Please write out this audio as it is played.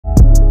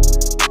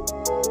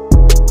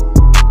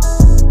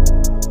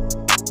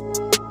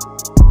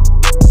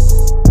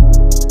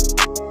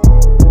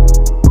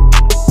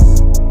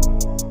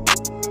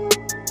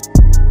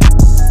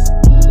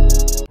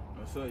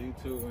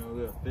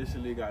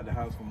officially got the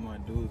house from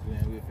one dude,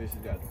 man. We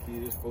officially got the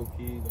keys, 4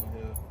 keys on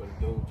here for the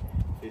door.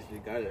 Officially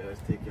got it.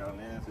 Let's take y'all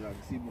in so y'all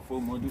can see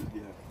before more dudes get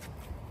here.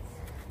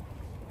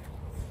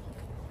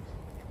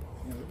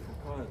 You know, the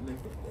car is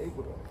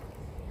labeled up.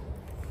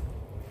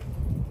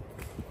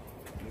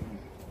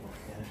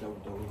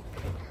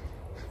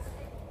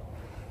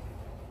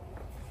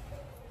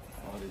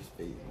 All this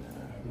space,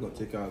 man. We're gonna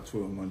take y'all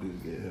tour when my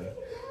dudes get here.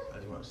 I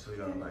just want to show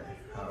y'all like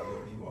how it look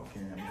when you walk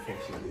in before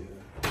she get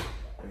here.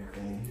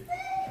 Everything.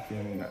 You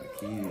feel me? Got the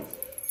keys.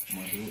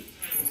 My dude.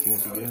 Let's see what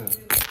you get here.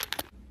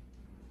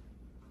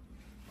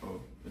 Oh,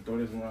 you throw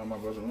this around my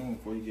brother's room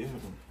before you get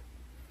here.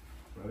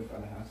 Bro, they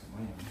gotta have some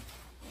money.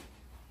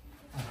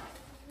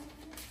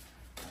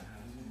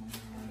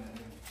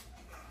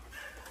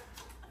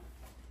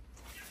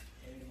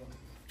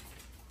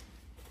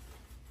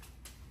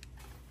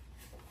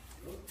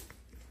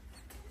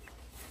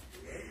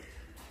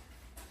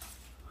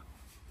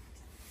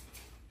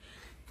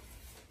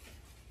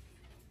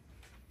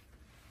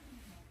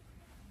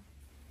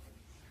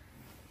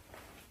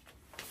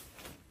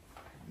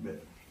 Bet.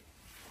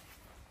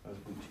 That's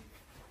Gucci.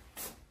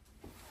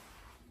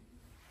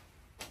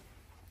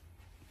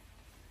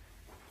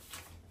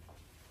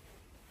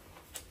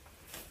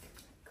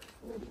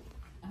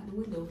 Out the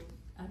window.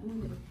 Out the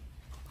window.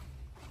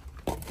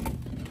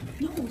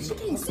 No, she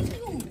can't see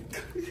you.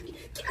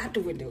 Get out the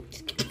window.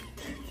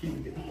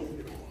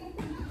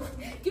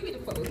 Give me the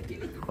phone.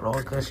 Hold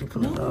on, cause she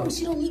put it No, up.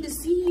 she don't need to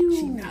see you.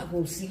 She not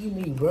gonna see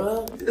me,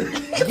 bro.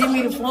 Give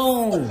me the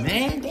phone,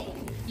 man.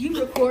 You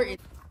recording.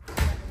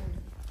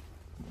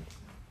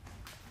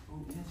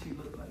 She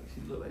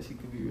look like she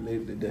could be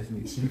related to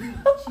Destiny. She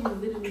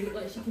literally look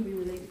like she can be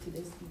related to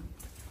Destiny.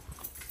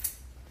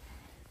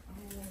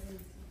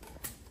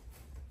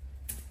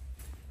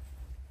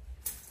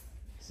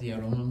 See,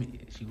 y'all don't want me.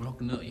 She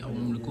rocking up. Y'all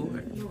want me to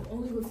record? No,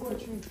 only record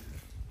Trey.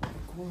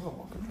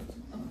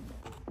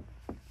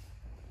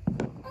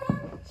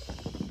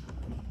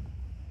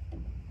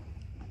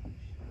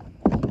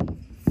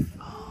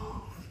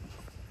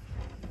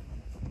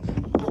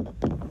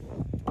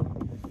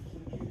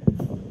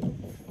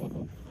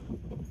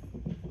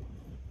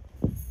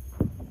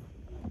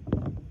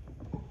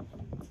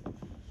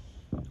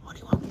 What do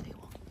you want me to do?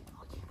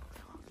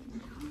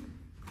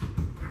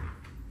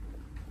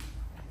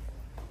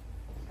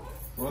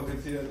 Welcome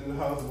to your new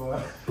house,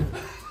 boy.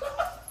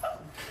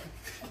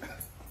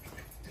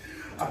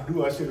 I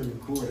knew I should have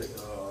recorded.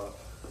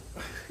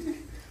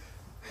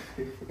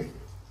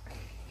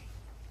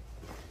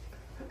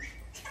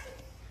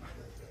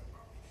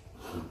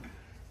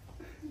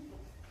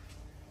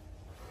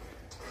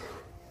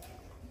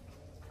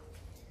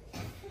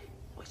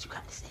 What you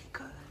got to say,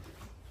 cuz?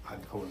 I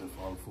wasn't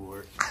falling for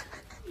it. I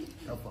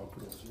probably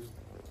put on shit.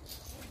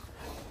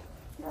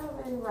 That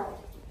ain't right.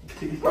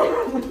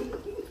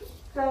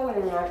 That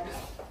ain't right.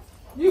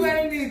 You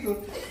ain't either.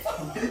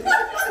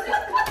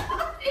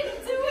 Didn't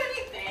do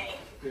anything.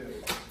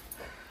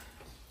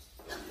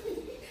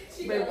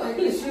 She better take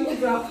the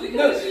shoes off.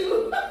 No.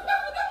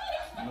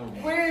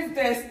 Where's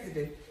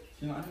Destiny?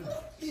 She not here.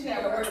 She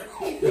never worked.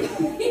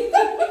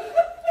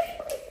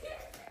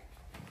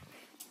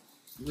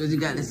 What you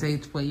got to say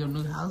for your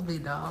new house,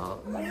 big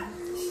dog?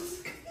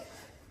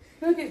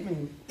 Look at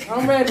me.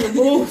 I'm ready to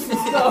move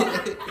some stuff.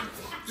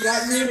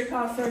 Got me in the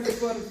car searching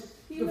for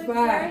You the look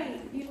fire. great.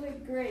 You look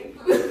great.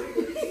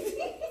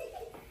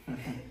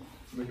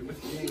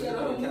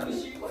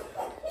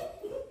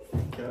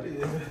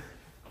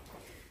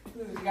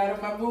 Got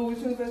on my moving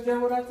shoes. That's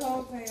just what I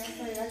told Tay. I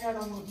say I got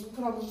on a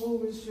couple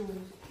moving shoes.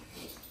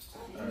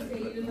 Alright, let me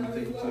take you to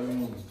the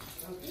room.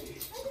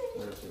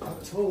 I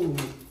told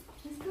you.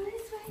 Let's go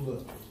this way.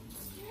 Look.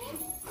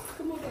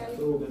 Come on, guys.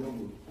 So they don't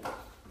move.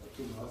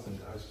 I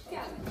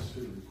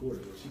should have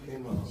recorded it. She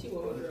came out. She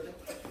won't.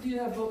 You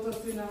have both of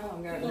us in the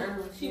house. Got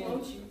nervous. She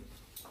wants you.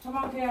 Come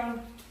on,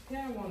 Karen.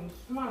 Karen wants.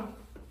 Come on.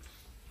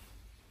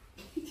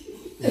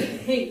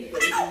 Okay, I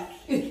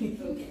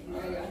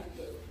got to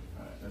go.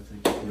 Alright, let's take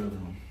you to the other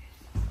room.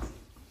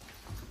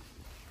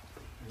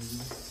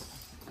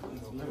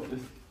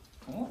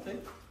 Come on, take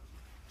it.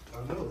 I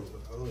know,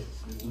 but I don't.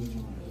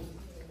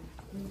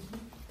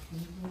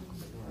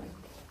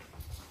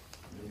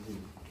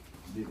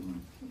 Big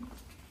one.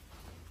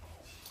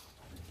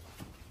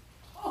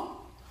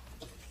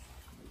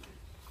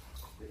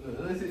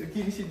 Let's see the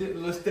key. She did the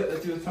little step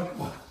that you were talking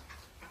about.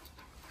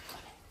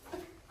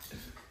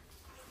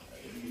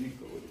 You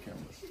go with the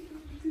camera.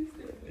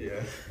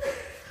 Yeah.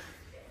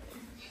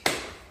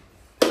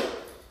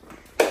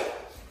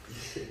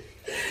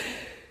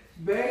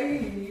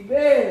 Baby.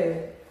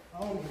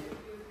 Oh.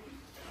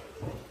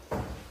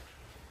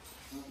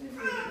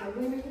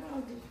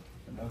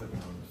 Another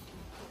camera.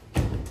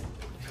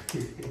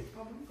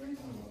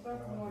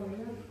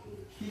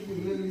 He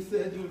literally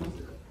said you was.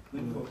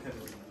 Let me go catch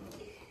it.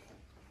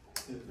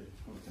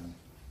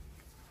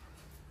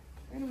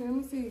 Anyway, let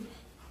me see.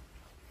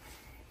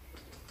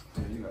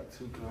 Yeah, you got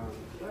 2 cars.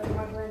 Like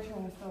my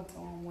grandchildren stuff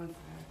on one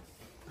side.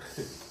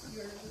 She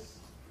said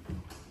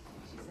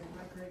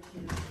my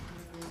grandkids.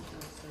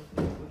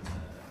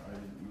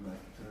 You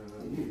like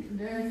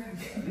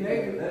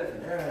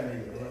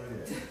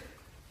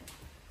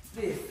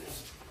This.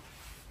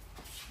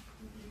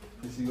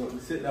 She go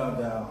sit down.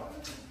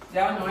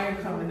 Y'all know I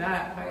ain't coming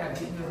out. I gotta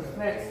get me a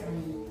flat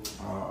screen.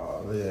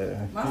 Oh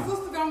yeah. My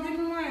sister gonna give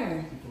me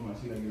mine. Come on,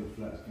 she gotta get a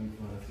flat screen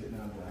for her to sit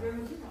down.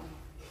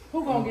 Who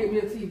gonna get me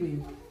a TV?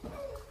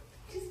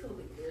 Just go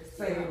with this.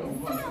 Say it.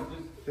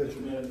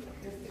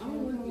 I'm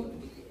with you.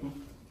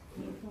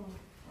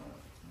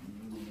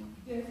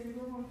 Yes, you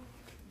go.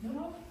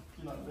 No.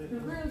 The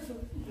realtor.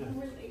 I'm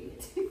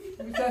related.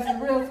 You touch the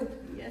realtor?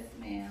 Yes,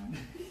 ma'am.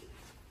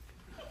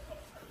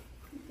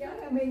 Y'all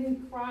gonna make me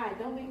cry.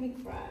 Don't make me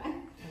cry.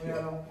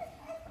 Well,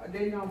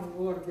 they know I'm a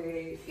water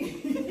bag. She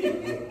literally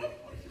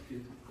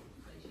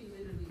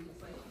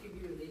looks like she could be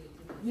related to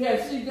me. Yeah,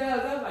 she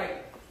does. I was like,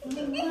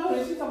 no,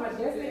 and she talking about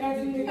yes, they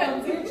asked me to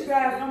come get you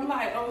guys. I'm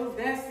like, oh, is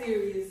that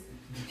serious?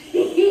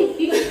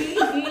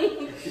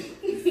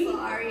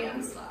 Sorry,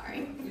 I'm sorry.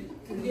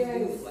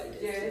 Yes,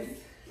 yes.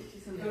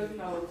 Good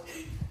no.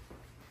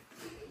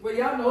 Well,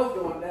 y'all know what's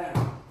going down.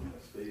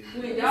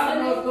 Y'all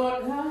know what's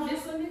going down.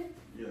 This one?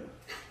 Yeah.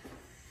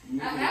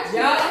 I asked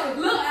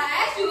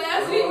you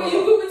last week when you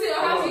moved into your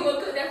house, you gonna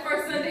cook that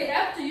first Sunday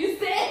after you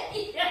said.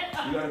 You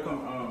gotta come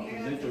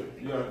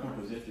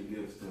present your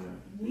gifts to her.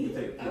 You can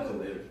take a picture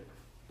later.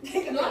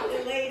 Take a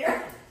picture later.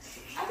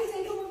 I can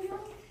take a picture.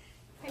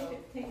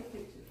 Take a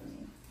picture for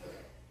me.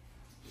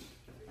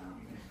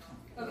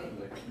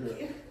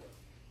 Okay.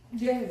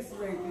 Yes,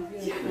 baby.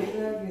 Yes, I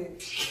love it.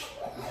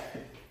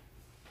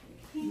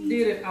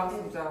 Did an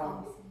awesome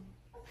job.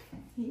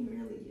 He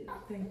really is.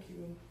 Thank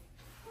you.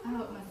 I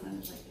hope my son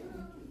is like that.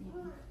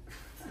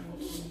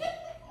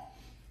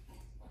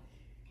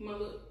 Come on,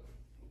 look.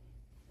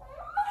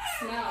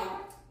 Smile.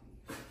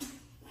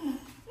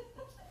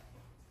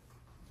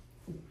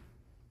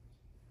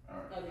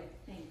 Okay,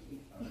 thank you.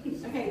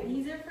 Okay,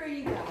 these are for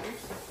you guys.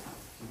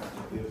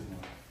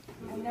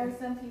 I know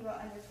some people are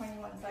under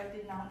 21, so I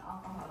did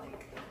non-alcoholic.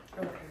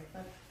 Okay.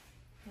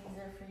 These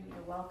are for you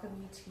to welcome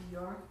you to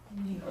your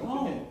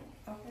home.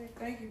 Okay,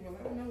 thank you. Well,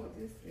 I don't know what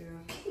this is.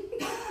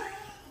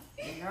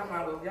 Y'all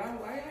might well,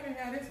 why y'all didn't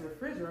have this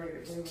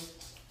refrigerated, baby?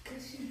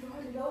 Because she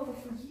brought it over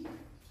for you.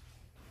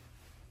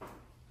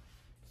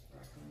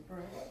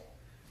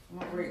 I'm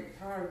gonna break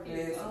her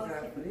glasses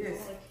out for this.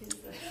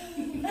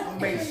 I'm I'm gonna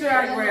make sure I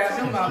grab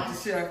them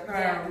off the shelf.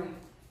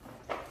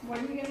 What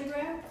are you gonna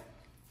grab?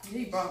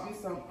 He bought me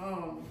some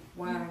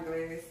wine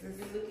glasses.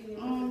 You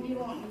won't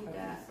need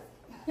that.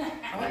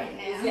 Right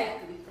now.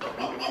 Exactly.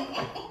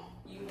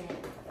 You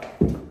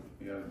won't.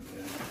 Yeah.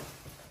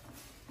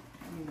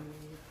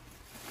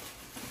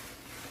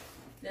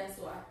 That's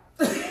why.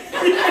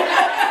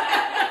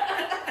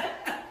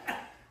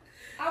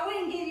 I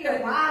wouldn't give you a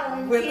bottle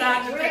and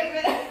without can't drink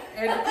it.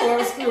 And the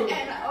corkscrew.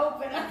 And an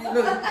opener.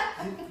 Look,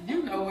 you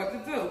know what to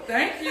do.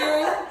 Thank you.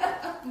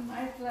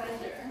 My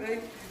pleasure.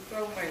 Thank you so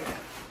much.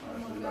 Oh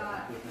my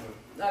God.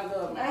 I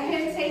love I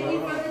can take you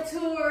for the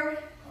tour.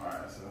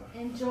 Alright, so.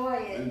 Enjoy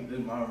it. This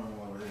my room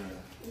over here.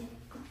 This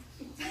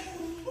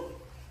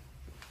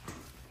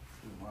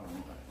my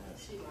room like that.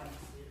 She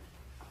likes it.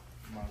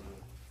 My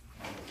room.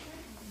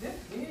 This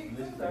big.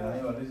 This is big.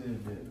 This is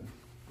big.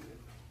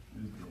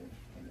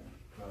 Okay.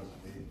 Close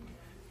the bed.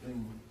 Then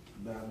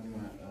bathroom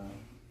at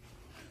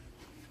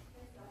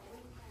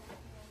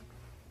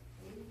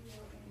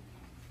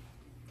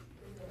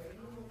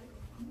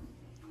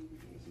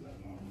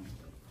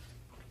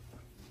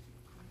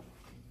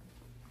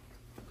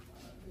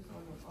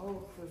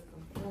Old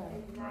system. I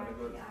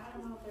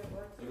don't know if it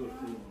works. they go to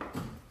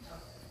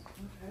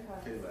Okay.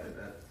 okay like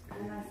that.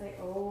 When I say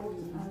old,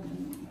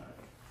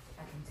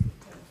 I can see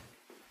that.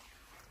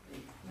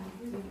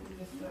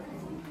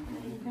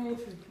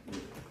 Pantry.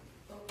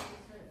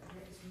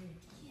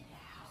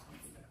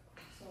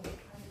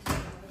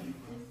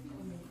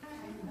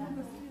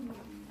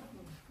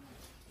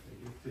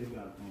 Take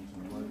out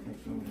some water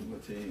consuming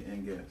material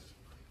and gas.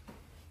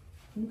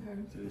 Okay.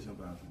 So this your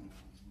bathroom.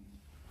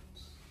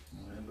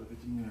 Alright, look at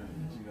your mirror.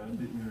 You got a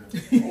big mirror.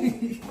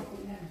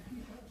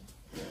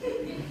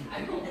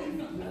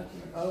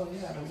 Oh, you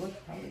got a what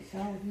color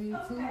shower here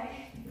too? Yeah.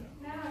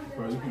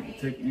 Bro, you can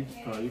take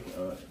show you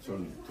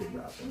the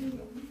bathroom.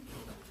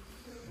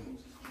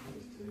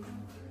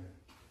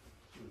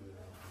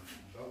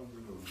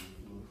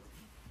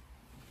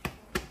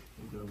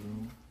 Your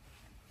room.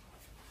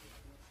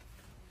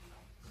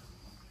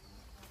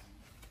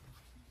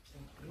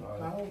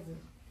 $1,000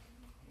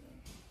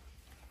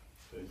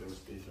 There's your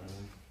space right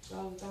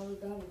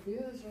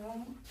bills,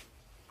 y'all.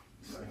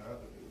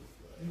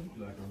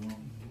 like a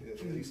room. Yeah,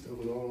 he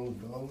stepping on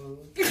dollars.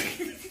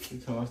 You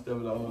told me step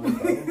it all on.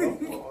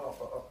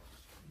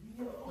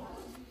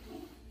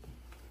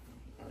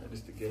 Alright, this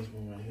is the guest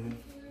room right here.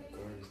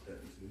 Garbage that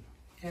too.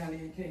 County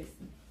and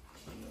Casey.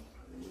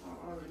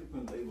 I already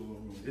put labels on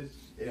room. This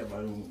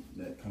everybody room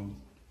that comes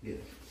get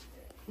it.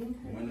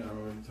 When I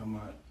already talking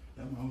about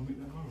that my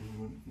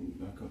room,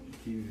 I come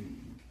keys,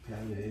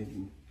 pallet,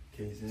 and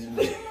case in.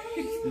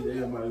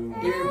 Everybody room.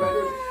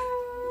 Everybody.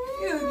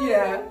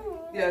 Yeah.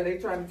 Yeah, they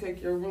trying to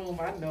take your room,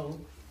 I know.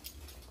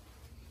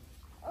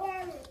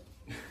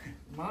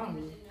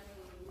 Tommy.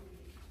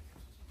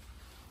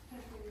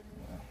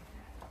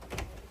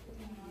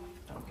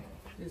 Okay,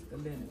 this the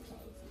linen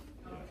policy.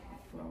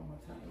 For all my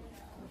time.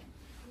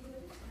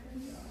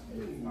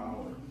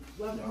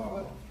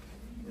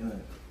 Yeah.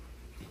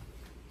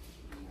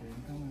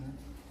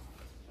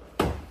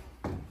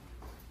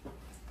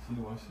 See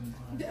the washing?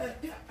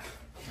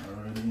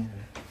 Already in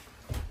here.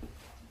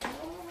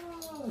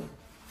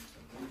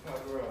 Three-car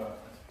garage.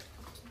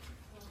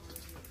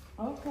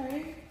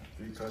 Okay.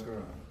 Three-car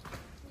garage.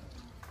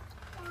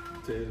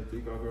 Tell you the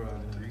three-car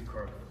garage.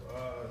 Three-car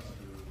garage.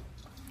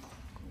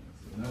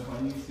 And that's why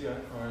you see our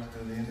cars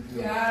because they in the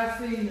field. Yeah, I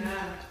see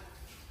now.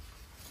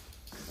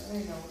 I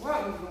ain't know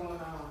what was going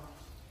on.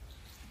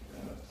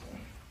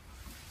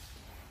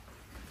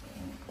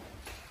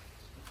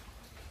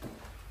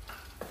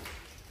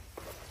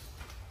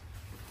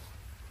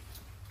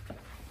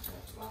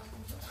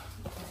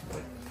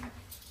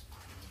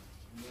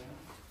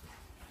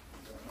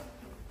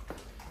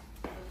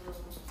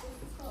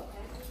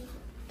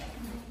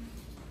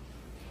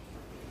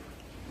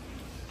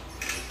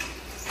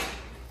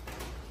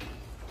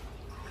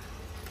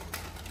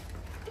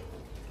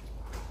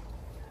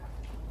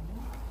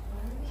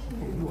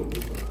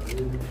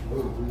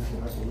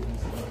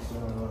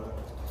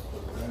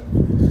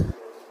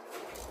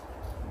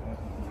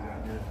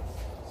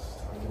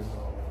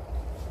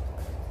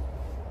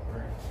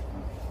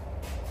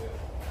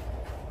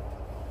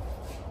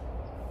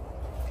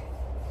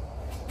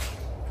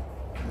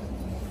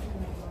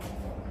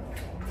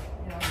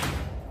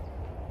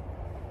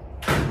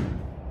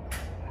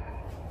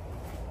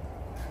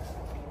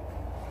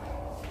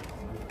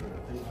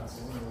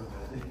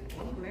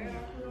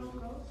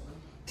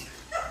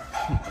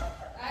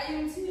 I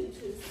am too.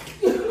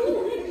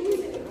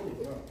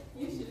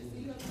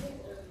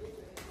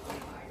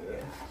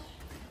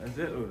 That's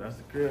it, though. That's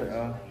the crib,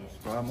 y'all.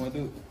 That's what I'm gonna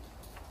do.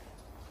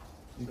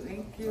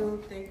 Thank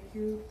you, thank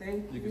you,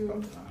 thank You can you.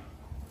 stop now.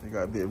 They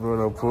got Big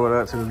Bruno pulled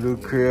out to the new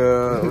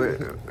crib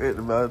with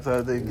the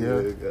Valentine's Day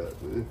gift.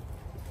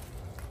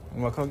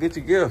 I'm gonna come get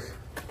your gift.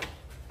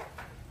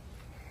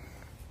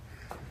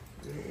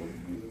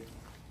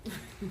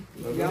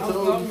 Y'all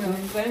something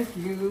else, thank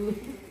you.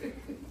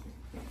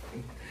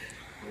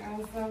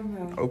 Y'all something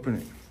else. Open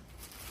it.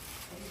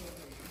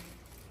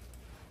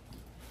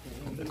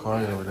 The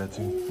car over there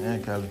too.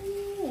 And Cali.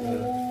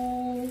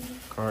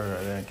 Car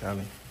right there in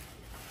Cali.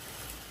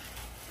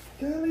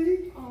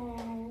 Cali?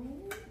 Oh,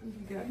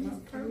 you got my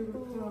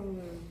purple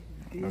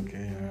color.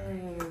 Okay.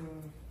 Yeah.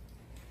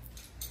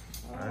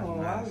 That's Oh,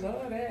 nice. I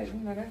love that. You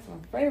know, that's my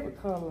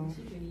favorite color.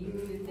 She can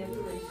use it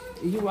decoration.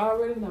 You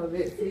already know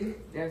that. See,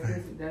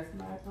 that's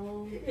my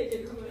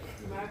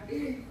my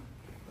big.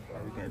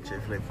 We got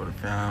Chick-fil-A for the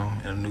fam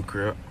and a new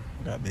crib.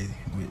 Got baby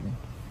with me.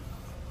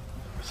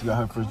 She got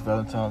her first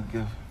Valentine's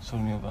gift. Show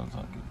me a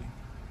Valentine's gift.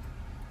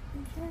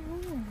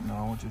 No,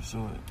 I want you to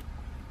show it.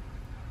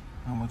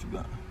 How much you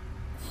got?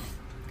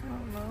 I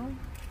don't know.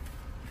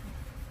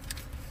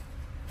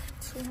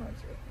 $200.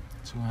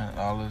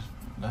 $200.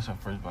 That's her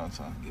first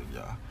Valentine's gift,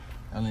 y'all.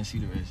 I didn't see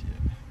the rest yet.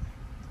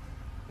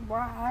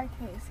 Why I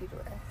can't see the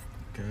rest?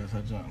 Cause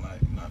her junk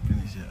like not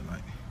finished yet,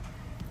 like.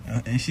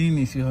 And she didn't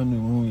even see her new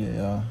room yet,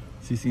 y'all.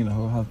 She seen the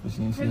whole house, but she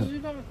didn't see Cause it.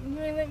 you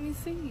ain't let me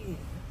see it.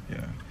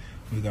 Yeah,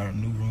 we got a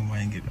new room.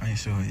 I ain't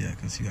show her yet,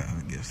 cause she got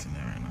her gifts in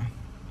there right now.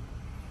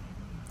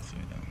 So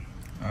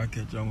yeah, I'll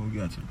catch y'all when we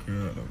got to the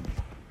crib though.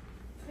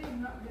 Hey,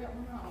 knock that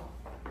one off.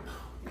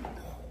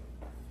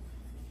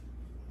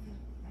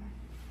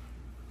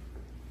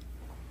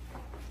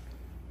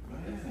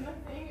 It's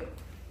nothing.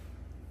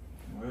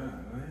 Well, go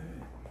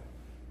ahead.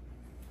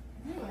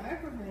 You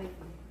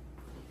aggravating.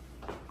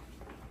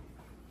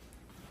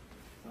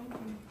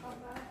 Something pop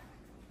out.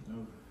 No.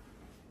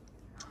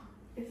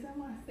 It's in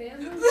my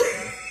sandals.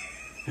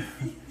 Yeah,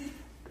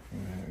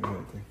 go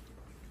ahead.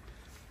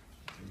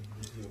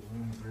 This is your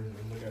room,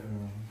 look at the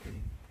room. Okay.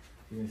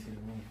 You didn't see the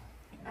room.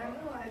 I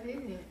know I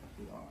didn't. This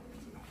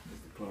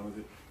is the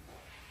closet.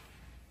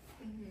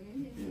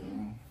 Yeah, the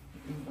room.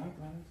 In the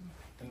background,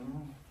 in the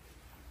room.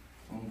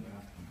 On the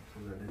bathroom. So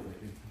that they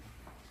like it.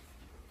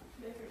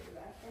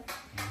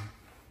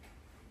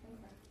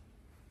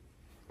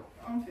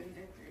 I'm finna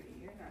decorate it.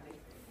 You're not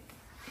decorating.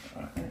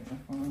 Alright,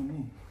 that's fine with me.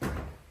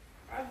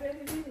 I bet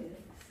it is.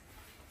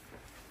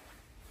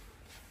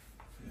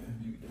 Yeah,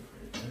 you can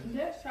decorate that.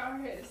 That shower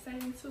head the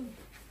same too.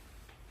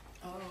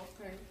 Oh,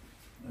 okay.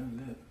 That's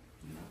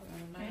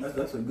it.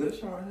 That's a good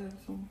shower head or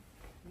something?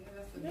 Yeah,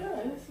 that's a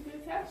Yeah, it's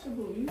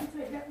detachable. You can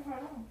take that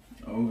part off.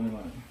 Oh, and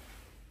like.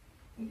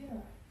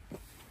 Yeah.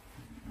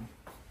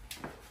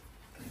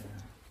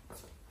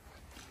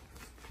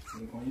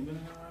 When you been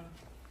in there, right?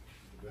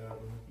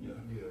 Bathroom? Yeah.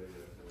 Yeah.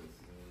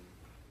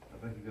 I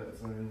think you got the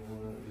same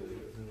one. Yeah, you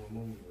got the same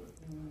one.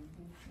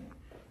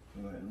 So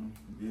like,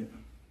 yeah.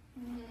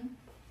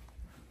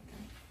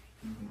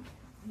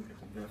 Look at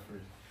the guy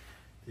first.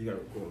 You gotta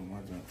record on my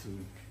jump too.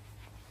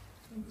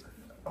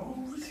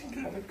 Oh, she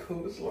got a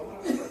cool slide.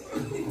 I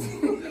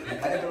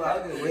ain't gonna lie,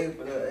 I've been waiting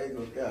for that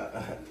angle.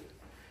 God.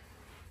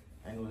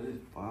 Angle is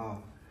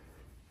wow.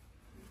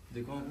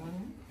 They going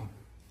on?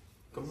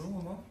 Come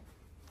on, man.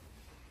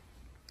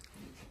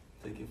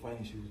 Take your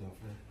fighting shoes off,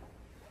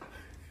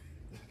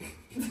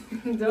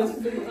 man.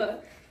 Don't do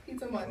it. He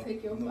talking about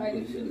take your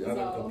fighting shoes off.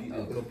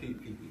 Go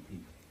peep.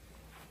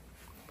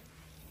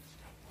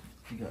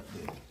 You got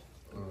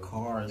the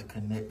cars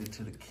connected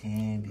to the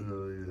candy.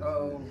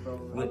 Oh,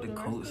 With the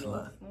coat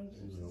slot.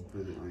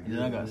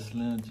 Yeah, I got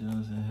Slim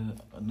Jims in here.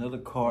 Another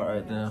car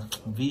right there.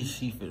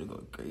 VC finna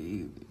go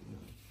crazy.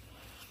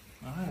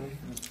 Alright,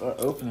 let's start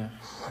opening.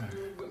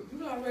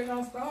 You already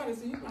done started,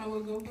 so you might as well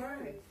go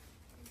first.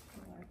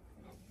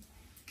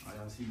 Oh,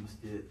 y'all see my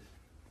sticks.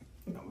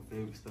 Got my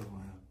favorite stuff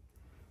on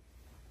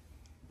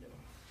here.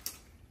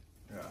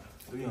 Yeah,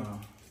 3 on.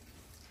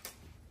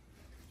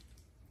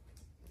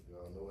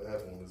 Y'all know what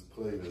happened when this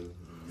play to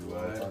do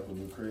all Right. type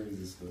of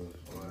crazy stuff.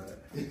 Alright.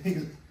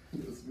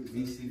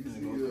 VC finna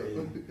go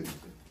crazy.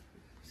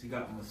 She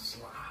got my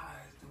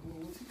slides,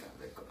 dude. She got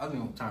that. I've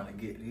been trying to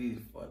get these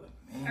for the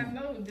I man.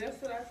 know,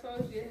 that's what I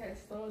told you, it had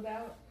sold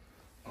out.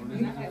 Oh, And this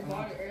then I is had fine.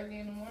 bought it early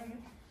in the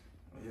morning.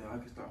 Oh, yeah, I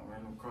can start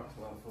wearing them Crocs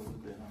while I a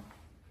bit now.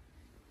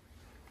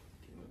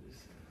 Okay, what this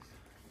says.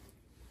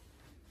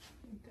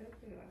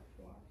 Definitely like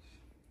to watch.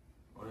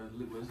 Oh,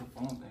 there's a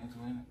phone thing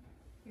too, ain't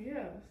it?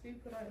 Yeah, see,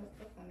 put all your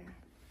stuff on there.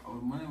 Oh,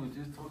 the money was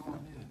just told on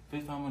there.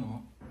 FaceTime money,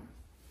 man.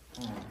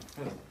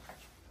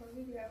 Cause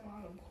we got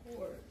all them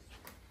cords.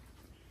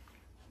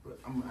 But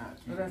I'm gonna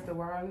ask you. So that's the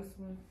wireless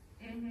one?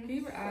 Mm-hmm.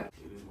 Keep it out.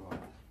 It is hard.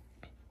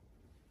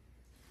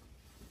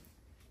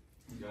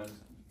 You gotta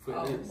put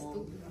Oh, this.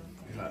 Oh.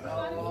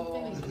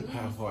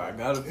 How far? I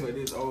gotta put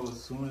this over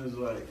as soon as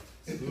we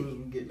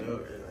get there.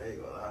 I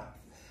ain't gonna lie.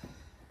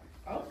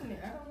 Open it,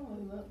 I don't know what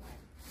it looks like.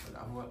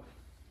 But I'm what?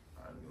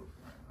 Alright, go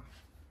for it right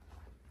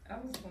now. I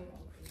was gonna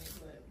open it,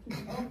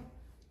 but oh,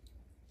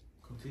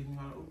 Come teach me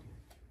how to open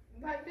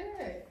like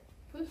that.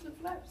 Push the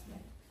flaps now.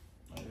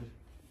 it. Like this.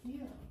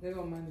 Yeah, They're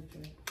gonna money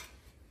check.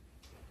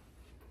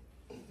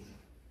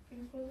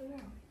 and pull it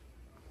out.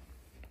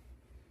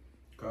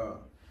 God.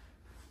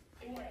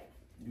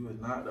 You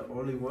is not the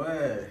only one.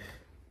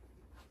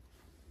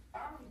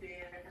 I'm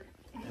dead.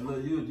 And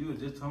look, you was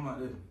just talking about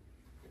this.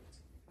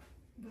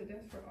 But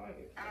that's for all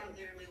your. I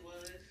literally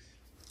was.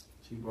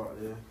 She brought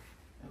this.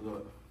 And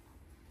look,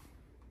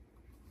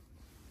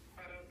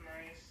 Oh, that was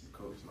nice. the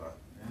coach like,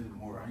 there's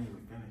more. I ain't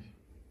even finished.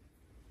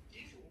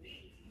 She's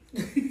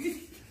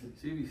weak.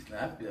 She be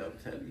snappy, I'm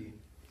telling you.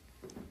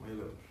 Wait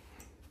up.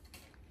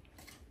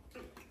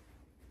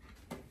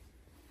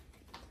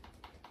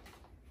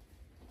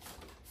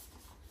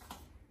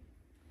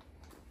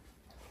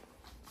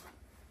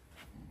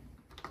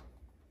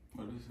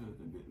 What is it?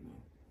 The big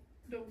man.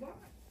 The what?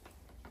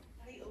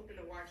 He opened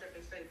the watch up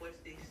and said, "What's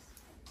this?"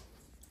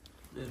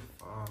 This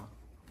far.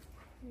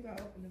 You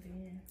gotta open it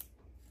again.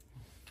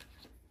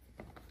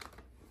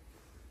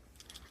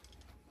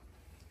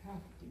 How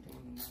you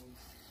doing the most?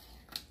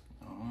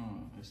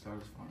 It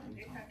starts fine every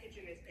This time.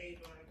 packaging is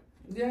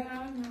A1. Yeah,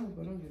 I know,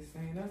 but I'm just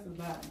saying, that's a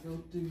lot to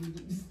go through.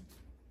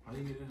 How do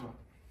you get this off?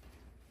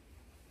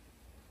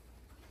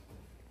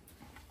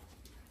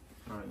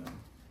 Alright, now.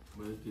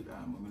 But let's get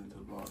that moving into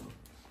the bar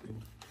though. See?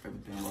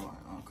 Everything raw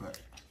and uncut.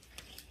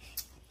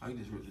 How you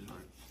just rip this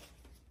right?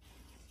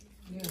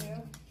 Yeah.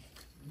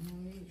 You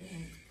don't need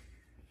that.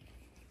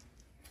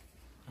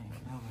 I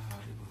ain't never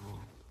had it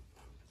before.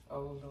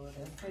 Oh Lord,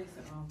 that's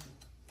tasting awful.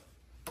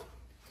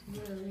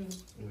 Really?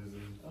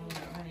 Oh,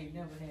 I ain't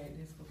never had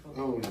this before.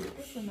 Oh, yeah.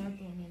 There's another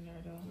one in there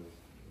though.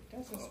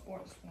 That's a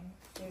sports one.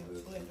 So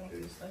it don't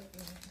get stuck in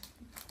it.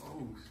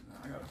 Oh,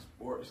 snap, I got a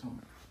sports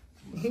one.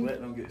 My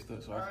sweat don't get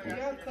stuck, so I can.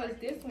 Yeah, cause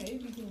this one,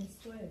 it be getting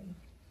sweaty.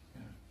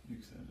 Yeah, you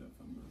can set it up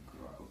for me to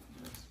go out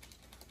for this.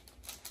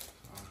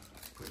 So I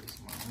put this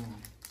in my room.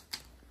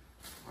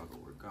 I'll go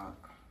work out.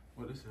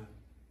 What is it?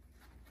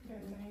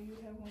 That man you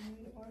have one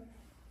me to order?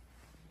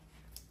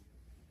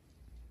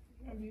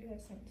 Maybe you had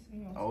something to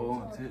see on Oh,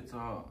 on TikTok.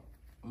 TikTok.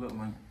 Look,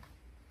 man.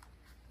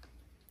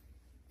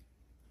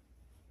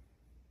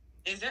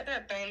 Is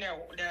that thing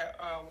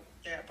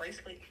that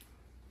bracelet?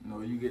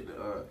 No, you get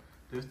the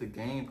there's the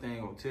game thing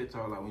on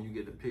TikTok, like when you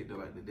get to pick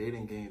the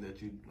dating game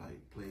that you like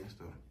play and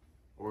stuff,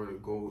 or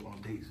go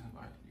on dates,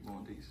 like you go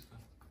on dates and stuff.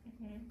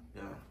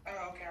 Yeah.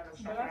 Oh, okay. I was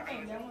But I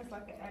think that was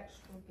like an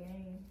actual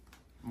game.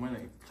 When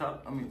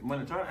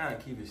they try to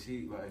add keep it,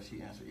 she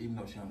answered even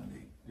though she on a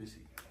date. Just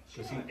see.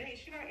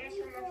 She not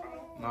answering my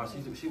phone.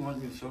 No, she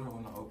wanted me to show her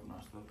when I open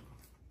our stuff.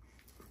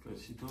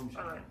 Cause she told me she.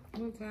 Alright.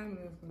 What time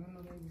it is? 'Cause I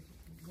know they was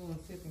going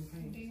sip and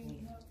paint. Do you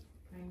need help?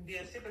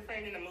 Yeah, Sip and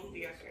Pain in the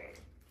movie, I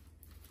think.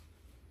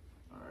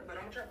 All right. But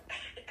I'm gonna try.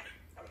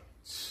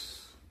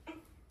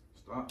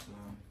 Stop,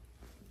 son.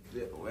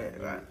 That wet,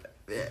 right?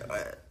 That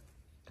wet.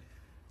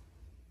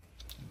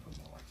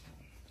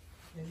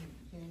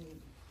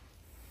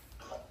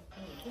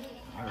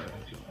 All right.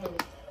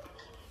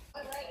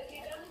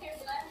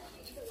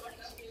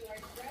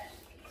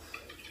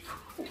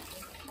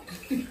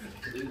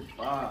 It's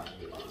fine.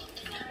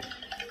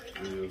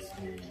 Real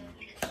smooth.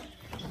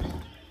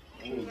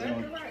 Is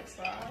that the right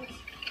size?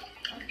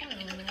 I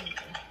can't remember.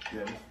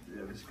 Yeah,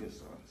 this good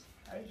sauce.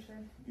 Are you sure?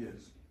 Yes.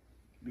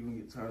 You're gonna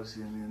get tired of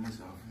seeing me in this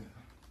outfit.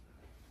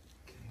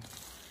 Okay.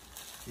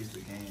 Here's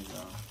the game,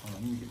 y'all. Hold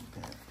on, let me get the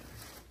pants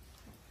first.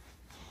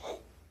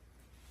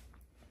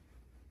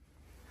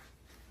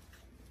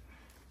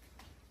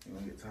 You're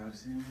gonna get tired of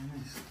seeing me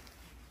in this.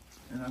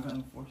 And I got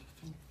enforcers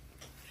too.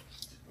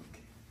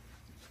 Okay.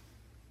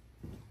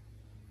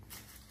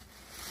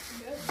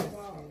 That's the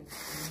ball.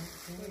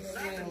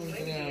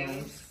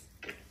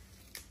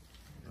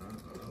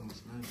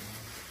 Almost made it.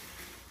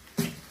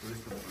 What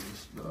is that?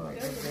 That's the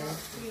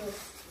ball.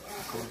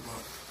 Coach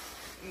box.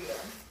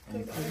 Yeah.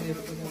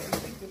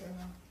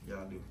 Yeah,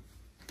 I do.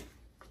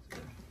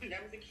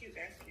 That was a cute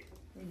basket.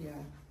 Yeah,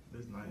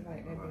 That's nice. I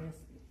like that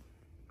basket.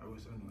 I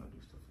wish I knew how to do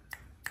stuff like that.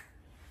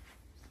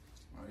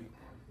 Alright,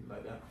 you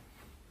like that?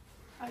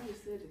 I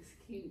just said it's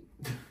cute.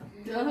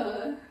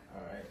 Duh.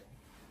 Alright.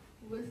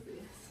 What's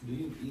this? Do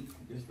you eat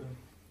this stuff?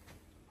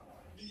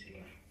 What's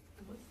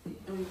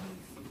this?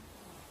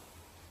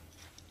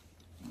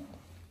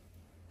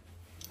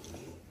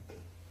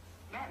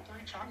 Not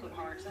 3 chocolate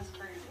hearts. That's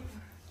crazy.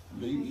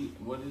 Do you eat,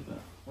 what is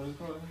that? What is it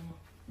called anymore?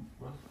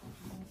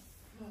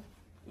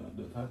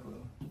 The type of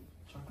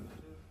chocolate.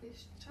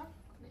 It's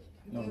chocolate.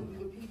 No. The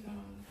pecan.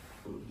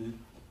 Oh,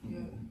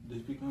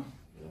 this pecan?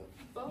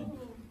 Oh.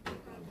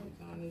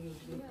 Pecan is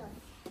good.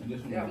 Yeah. And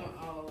this one? That one,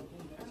 all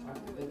that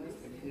chocolate. That's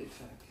the good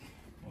chocolate.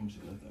 Let me see,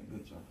 that's that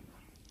good chocolate.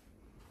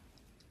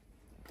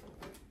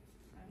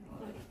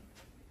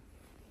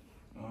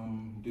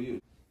 Alright. Do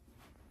you?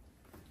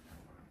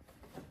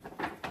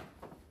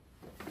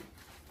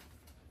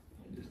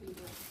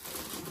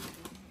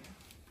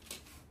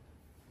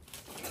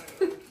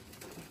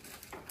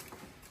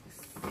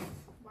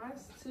 Why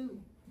is 2?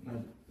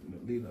 No,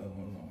 leave the other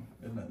one alone.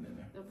 There's nothing in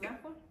there. The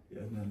black one? Yeah,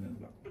 there's nothing in the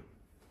black one.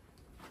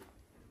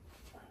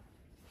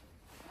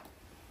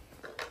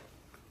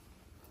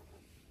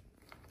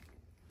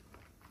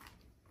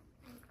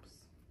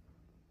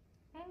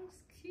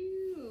 That's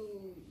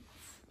cute.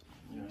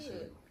 Yeah, Good.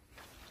 sure.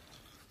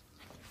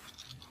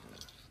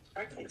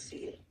 I can see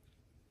it.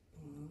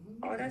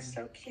 Oh, that's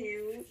so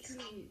cute.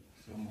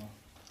 So more.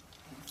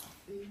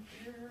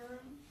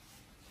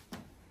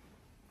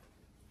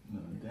 No,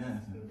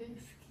 dancing.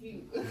 That's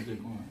cute. Where's it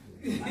going?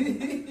 Well,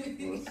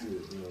 shit,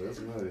 you know, that's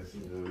nice.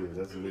 Yeah,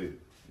 that's lit.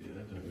 Yeah,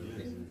 that's a This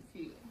good. is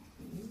cute.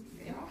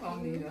 Y'all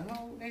gonna need a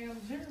whole damn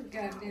jury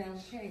goddamn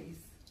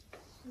case.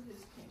 I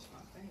just pinched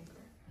my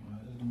finger. Well,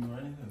 it's gonna be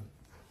right in here.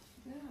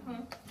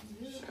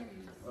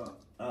 Yeah.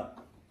 Uh,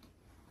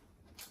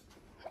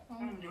 Oh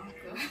my god.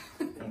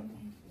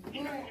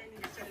 You know, you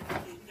need to set it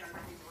up. You gotta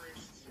have your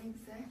wrists.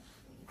 Exactly.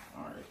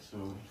 Alright, so,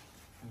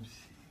 let me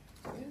see.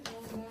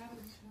 There's a lot of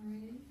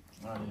tree.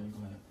 Alright, yeah, go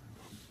ahead.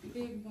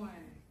 Big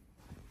one.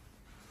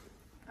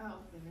 I'll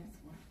open this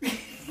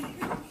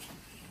one.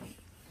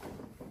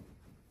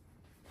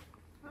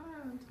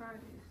 I'm try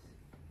this.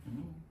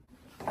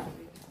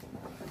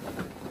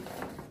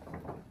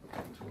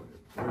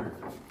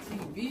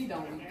 TV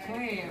don't be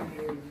playing with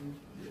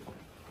you.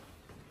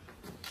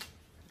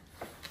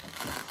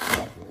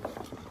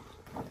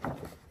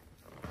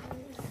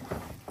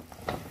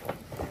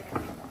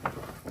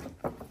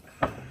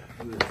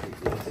 We'll take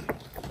this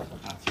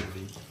after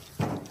the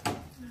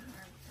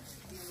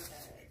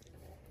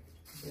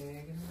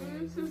Bag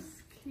and This is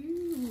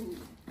cute.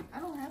 I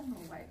don't have no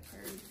white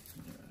purse.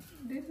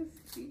 This is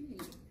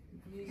cute.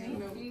 You Thank ain't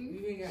no, you.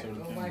 you ain't got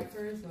no white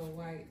purse or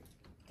white.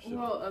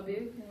 Well, a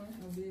big one.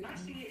 No big I one.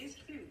 see it. It's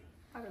cute.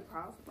 I could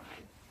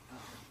crossbody.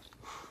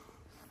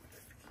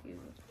 Cute.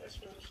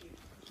 That's real cute.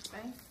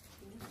 Thank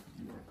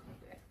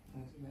I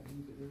was like,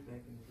 you put this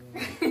back in the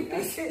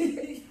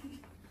bag.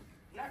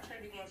 Not trying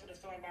to be going to the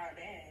store and buy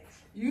bags.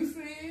 You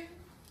see?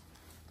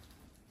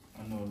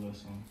 I know a little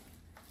song.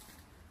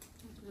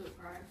 you. Good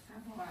price. I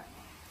know I.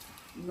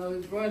 You know,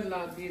 his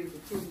brother-in-law did it for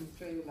Christmas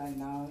tree. He was like,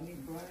 no, his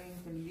brother ain't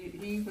finna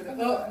get, he ain't finna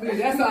up me.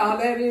 That's all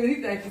that is. He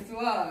think it's too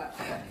hard.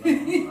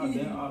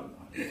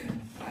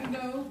 I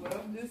know, but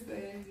I'm just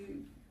saying,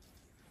 dude.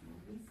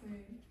 I'm just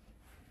saying.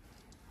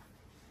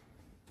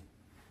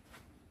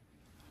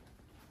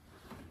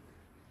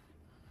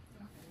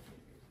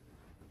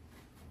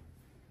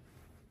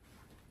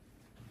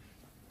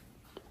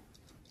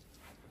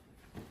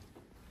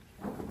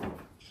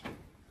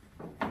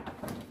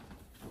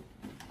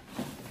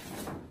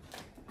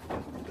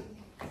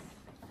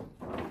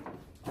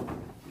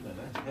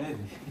 That's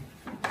heavy.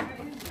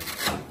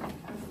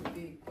 That's a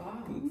big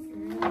box.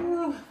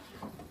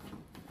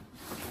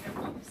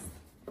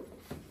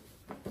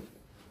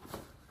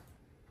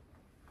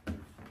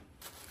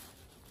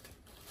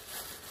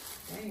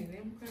 Dang,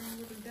 them coming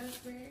with a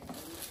dust bag?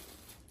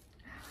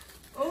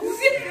 Oh,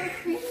 the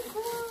pink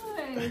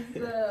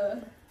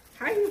ones.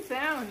 How you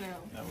found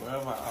them? Now, where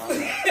about all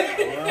that?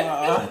 Where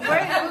about Wait,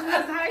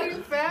 because how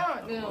you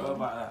found Where them?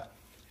 about that?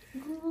 You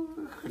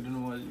know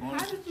what you How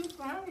want? did you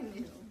find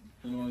them?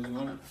 You know what you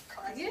want?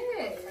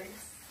 Yes.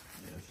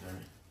 Yes, sir.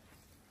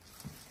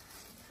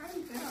 How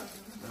you found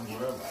them? Don't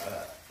worry about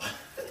that.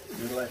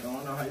 You're like, I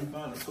don't know how you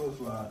found the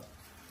coastline.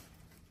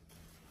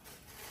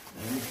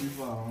 And the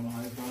people, I don't know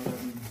how you found that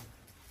either.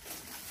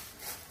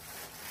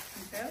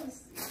 That was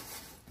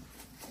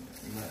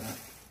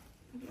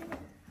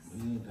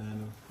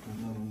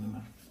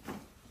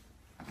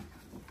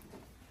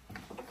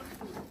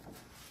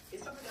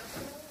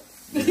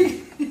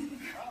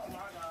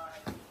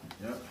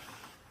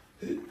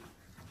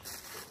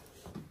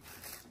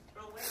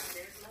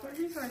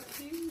are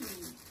cute.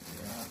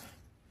 Yeah.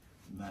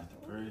 Not the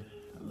pretty.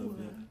 A little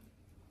bit.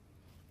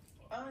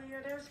 Oh,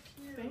 yeah, that's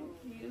cute. Thank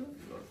you. You're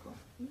welcome.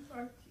 You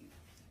are cute.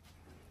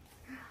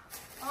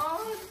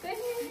 Oh, thank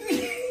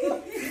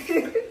you.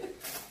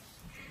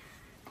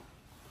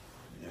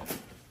 Yeah.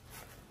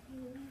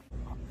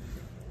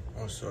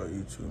 I saw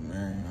YouTube,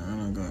 man. I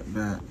done got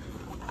back.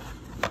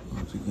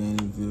 Went to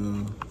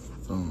Gainesville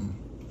from,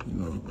 you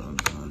know,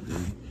 Valentine's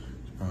Day.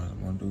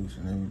 Surprised my dudes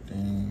and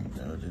everything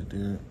that I just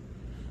did.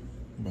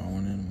 About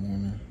 1 in the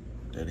morning.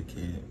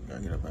 Dedicated.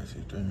 Gotta get up by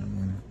 6:30 in the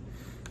morning.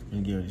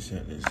 And get ready to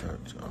set this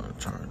up to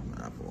charge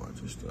my Apple Watch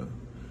and stuff.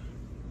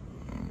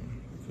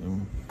 Feel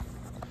me?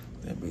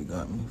 That big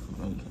got me for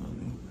Valentine's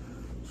Day.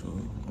 So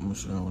I'm gonna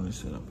show you when it's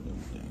set up and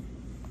everything.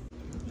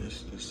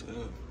 This set up.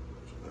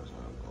 So that's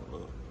how it's gonna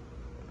look.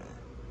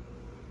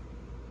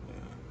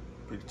 Yeah.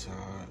 Pretty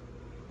tired.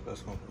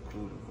 That's gonna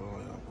conclude the vlog,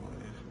 y'all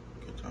boys.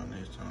 Catch y'all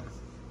next time.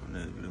 On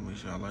this video, make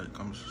sure y'all like,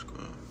 comment,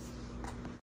 subscribe.